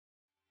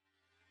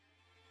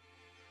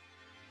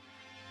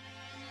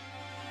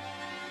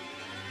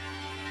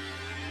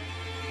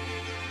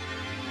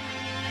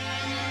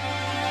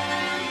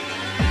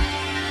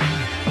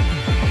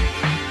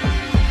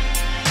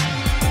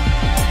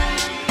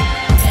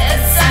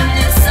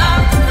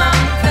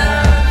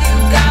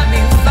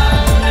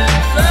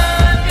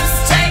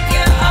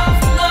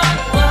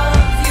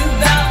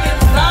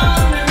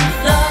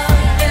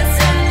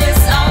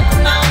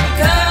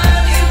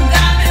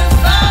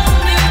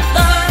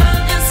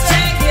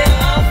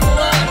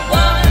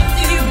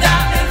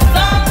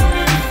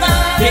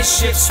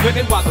ship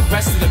swimming while the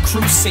rest of the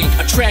crew sink.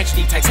 A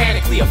tragedy,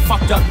 titanically, a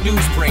fucked up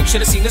news bring.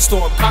 Should've seen the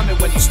storm coming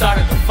when you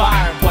started the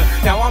fire. But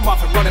now I'm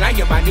off and running, I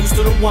get my news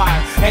to the wire.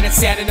 And it's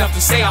sad enough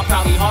to say I'll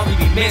probably hardly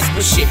be missed.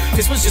 But shit,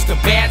 this was just a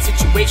bad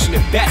situation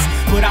at best.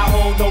 But I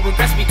hold no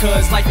regrets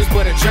because life is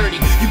but a journey.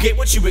 You get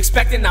what you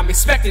expect and I'm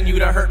expecting you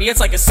to hurt me. It's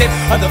like a sip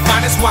of the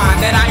finest wine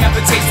that I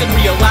ever tasted.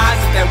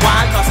 Realize that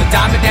wine costs a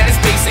dime and that it's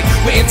basic.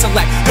 With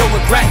intellect, no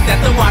regret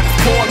that the wine is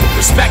poured. With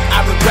respect,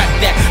 I regret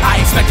that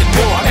I expected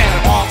more. I'm at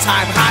an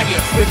all-time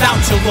higher without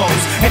your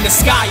lows. And the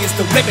sky is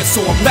the limit,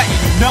 so I'm letting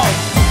you know.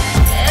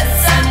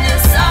 It's in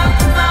your song,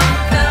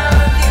 girl.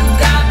 You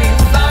got me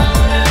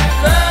falling in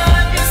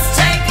love. Just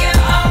take it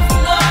off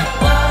what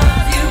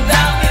was. You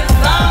got me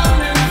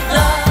falling in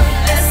love.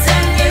 It's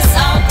in your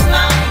song,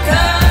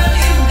 girl.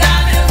 You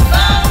got me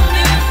falling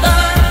in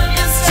love.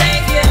 Just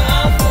take it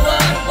off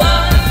what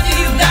was.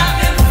 You got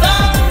me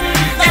falling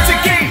in love. It's a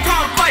game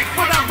called life,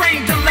 but I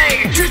rain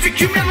delay. Tears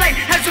accumulate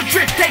as the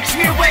drift takes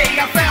me away.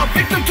 I fell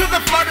victim to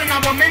the flood and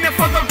I'm a minute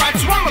for the ride.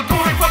 So I'ma go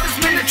ahead for this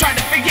minute, try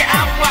to figure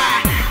out why.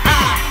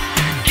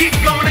 Keep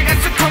going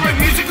against the current.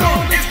 Musical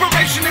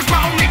inspiration is my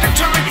only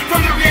deterrent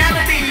from the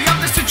reality of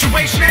the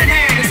situation at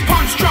hand. It's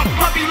punch-drunk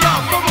puppy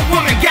love from a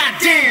woman,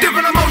 goddamn.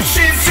 Different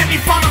emotions hit me,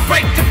 fall and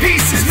break to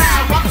pieces.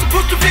 Now I'm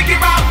supposed to figure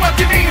out what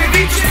the meaning of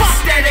each is. Fuck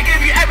that, I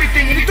gave you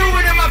everything and you threw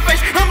it in my face.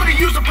 I'm gonna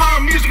use the power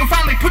of music and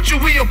finally put you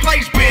in your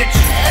place.